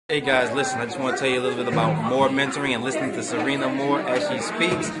Hey guys, listen, I just want to tell you a little bit about Moore mentoring and listening to Sirena Moore as she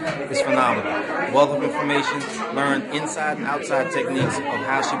speaks. It's phenomenal. Wealth of information, learn inside and outside techniques of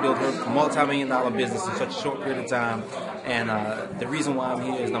how she built her multi-million-dollar business in such a short period of time. And the reason why I'm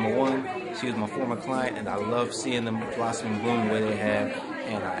here is, number one, she was my former client, and I love seeing them blossom and bloom the way they have.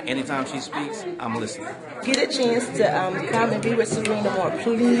 And anytime she speaks, I'm listening. Get a chance to come and be with Sirena Moore.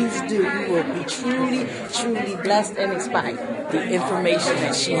 Please do. You will be truly, truly blessed and inspired. The information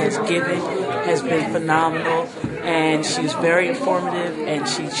that she has given has been phenomenal, and she's very informative, and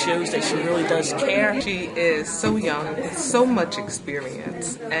she shows that she really does care. She is so young, with so much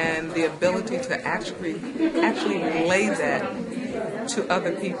experience, and the ability to actually relay that to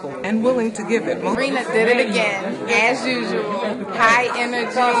other people and willing to give it. Sirena did it again, as usual. High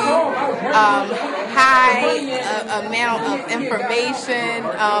energy, high amount of information,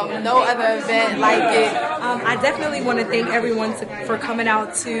 no other event like it. I definitely want to thank everyone for coming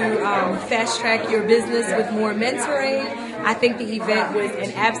out to fast track your business with more mentoring. I think the event was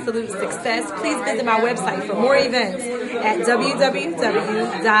an absolute success. Please visit my website for more events at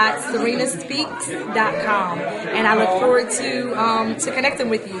www.serenaspeaks.com. And I look forward to connecting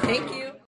with you. Thank you.